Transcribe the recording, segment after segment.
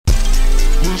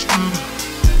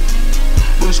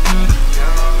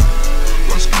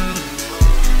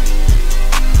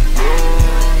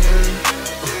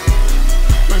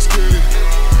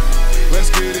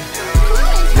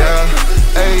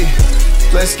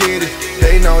Let's get it,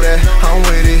 they know that I'm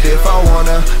with it. If I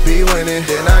wanna be winning,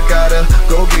 then I gotta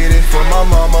go get it. For my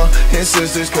mama and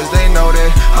sisters, cause they know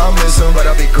that I miss them. But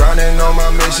I'll be grinding on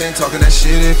my mission, talking that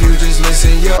shit if you just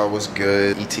listen. Yo, what's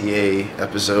good? ETA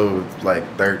episode like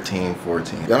 13,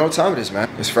 14. Y'all know what time it is, man.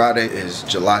 It's Friday, it's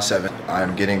July 7th.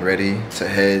 I'm getting ready to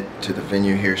head to the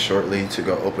venue here shortly to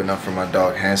go open up for my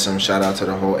dog Hansum. Shout out to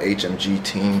the whole HMG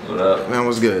team. What up? Man,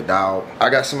 what's good, dog? I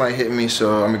got somebody hitting me,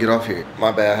 so I'm gonna get off here.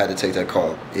 My bad, I had to take that call.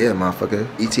 Yeah, motherfucker.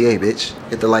 ETA, bitch.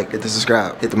 Hit the like, hit the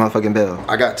subscribe, hit the motherfucking bell.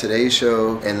 I got today's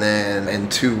show, and then in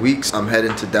 2 weeks, I'm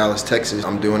heading to Dallas, Texas.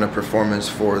 I'm doing a performance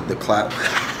for the clap.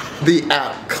 The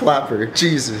app clapper.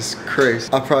 Jesus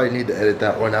Christ. I probably need to edit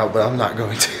that one out, but I'm not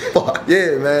going to.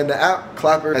 Yeah, man, the app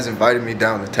clapper has invited me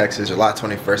down to Texas. July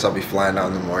 21st, I'll be flying out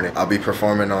in the morning. I'll be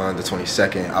performing on the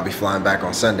 22nd. I'll be flying back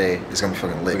on Sunday. It's gonna be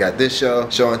fucking lit. We got this show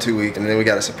in 2 weeks, and then we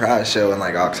got a surprise show in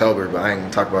like October, but I ain't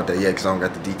gonna talk about that yet because I don't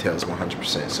got the details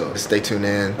 100%. So stay tuned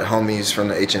in. The homies from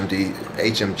the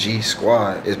HMG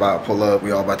squad is about to pull up. We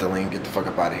all about to link, get the fuck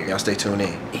up out of here. Y'all stay tuned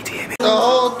in. ETA. The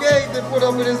whole gate they put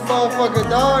up in this motherfucker,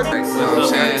 dog. You know what I'm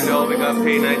saying? Yo, we got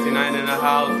P99 in the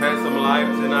house, Hansum live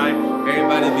tonight.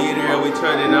 Everybody be there, we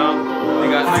turning up. We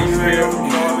got Beatspeare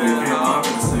performing in the house.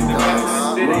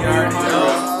 City already show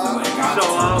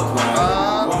out.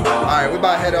 Alright, we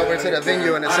about to head over to the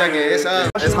venue in a second. It's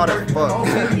hot as fuck.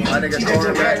 My nigga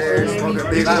Corey right there smoking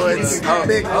big woods.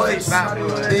 Big woods.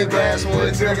 Big ass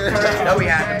woods, nigga. No, we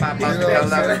had to pop up. You know what I'm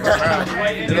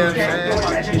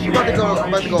saying? I'm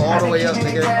about to go all the way up,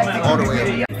 nigga. All the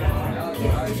way up.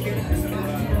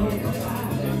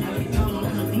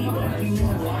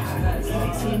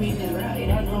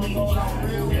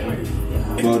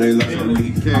 Oh, they love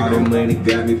me. All the money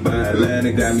got me by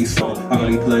Atlanta, got me sold. All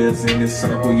these players in this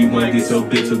circle, you wanna get your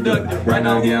bitch abducted. Right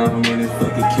now, yeah, I'm in this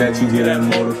fucking catch, you get that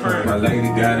motor firm. My lady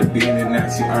got a beat and now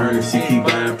she earned. She keep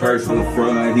buying personal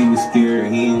fraud. He was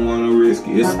scared, he didn't wanna risk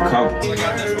it. It's a call.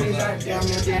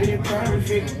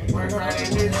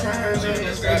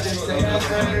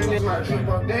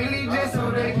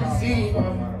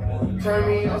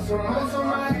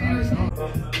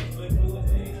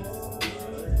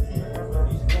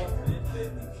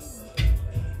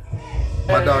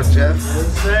 My dog Jeff.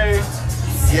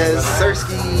 Yes,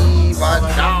 Sirski, my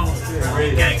dog.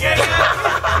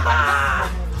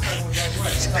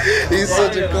 He's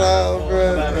such a clown, bro.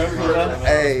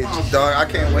 Hey, dog, I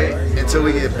can't wait until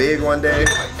we get big one day,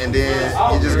 and then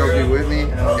you just gonna be with me,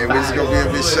 and we're just gonna be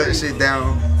able to shut shit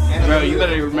down. Bro, you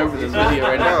better remember this video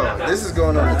right now. Bro, this is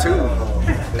going on the tube,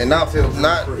 and not the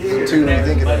tube you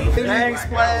thinking of. Gang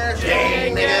splash,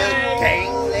 gang nigga, gang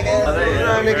nigga.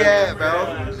 Where nigga at, bro?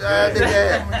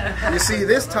 You see,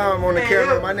 this time on the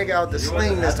camera, my nigga out the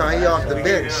sling this time. He off the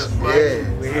bench. Yeah,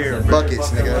 we here.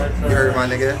 Buckets, nigga. You heard my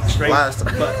nigga? Last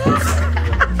time.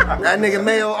 That nigga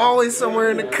Mayo always somewhere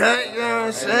in the cut, you know what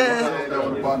I'm saying?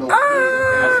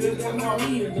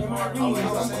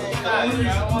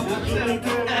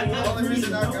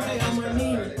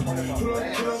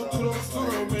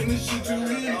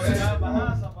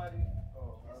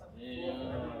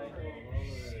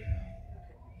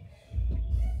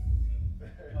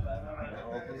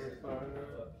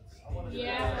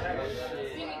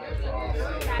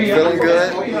 Feeling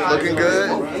good, looking good.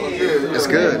 It's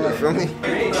good, you feel me?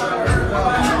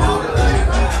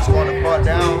 Just want to butt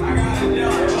down.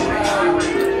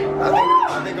 I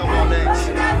think I'm on next.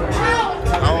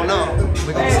 I don't know.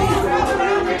 We gonna see.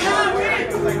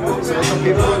 So some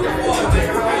people.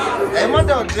 Hey, my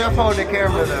dog Jeff hold the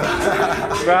camera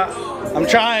though. Bro, I'm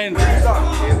trying.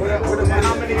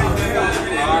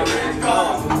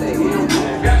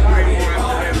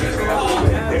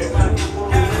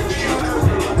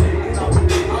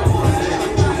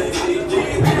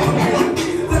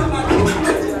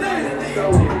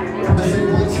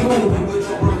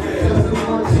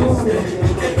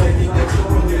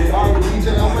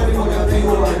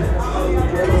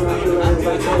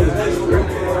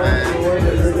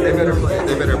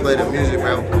 They better play the music,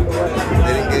 bro. They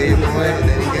didn't give you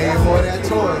more of that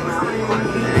toy.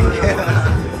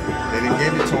 They didn't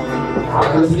give it to him. I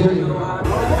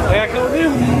got come with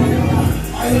him.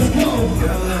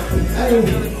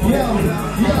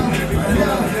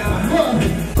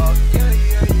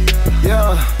 Yeah,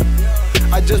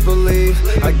 I just believe.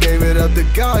 I gave it up to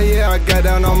God, yeah, I got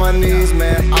down on my knees,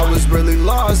 man. I was really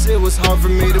lost, it was hard for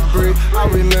me to breathe. I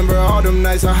remember all them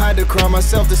nights I had to cry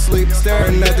myself to sleep,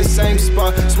 staring at the same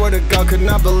spot, swear to God could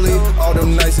not believe. All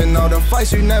them nights and all them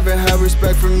fights, you never had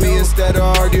respect for me. Instead of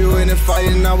arguing and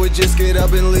fighting, I would just get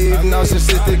up and leave.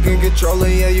 Narcissistic and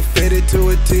controlling, yeah, you fit it to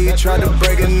a T. Tried to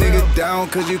break a nigga down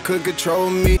cause you could control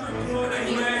me.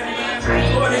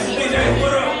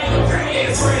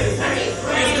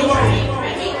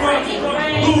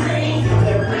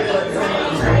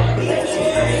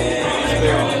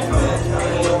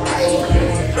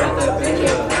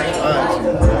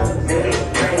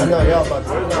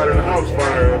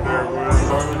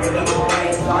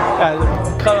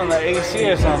 Cut on the AC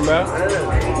or something, bro.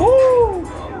 Woo!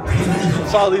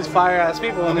 It's all these fire ass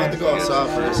people in there. I'm about to go outside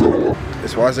for this.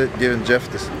 It's why is it giving Jeff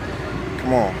this?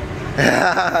 Come on.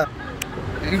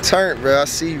 You turned, bro. I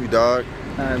see you, dog.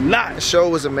 Not. The show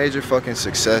was a major fucking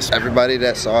success. Everybody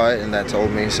that saw it and that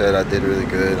told me said I did really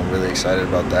good. I'm really excited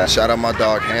about that. Shout out my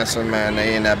dog Hansum, man.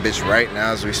 They in that bitch right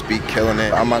now as we speak, killing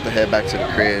it. I'm about to head back to the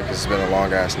crib because it's been a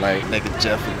long ass night. Nigga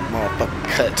Jeff, motherfucking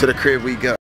cut. To the crib we go.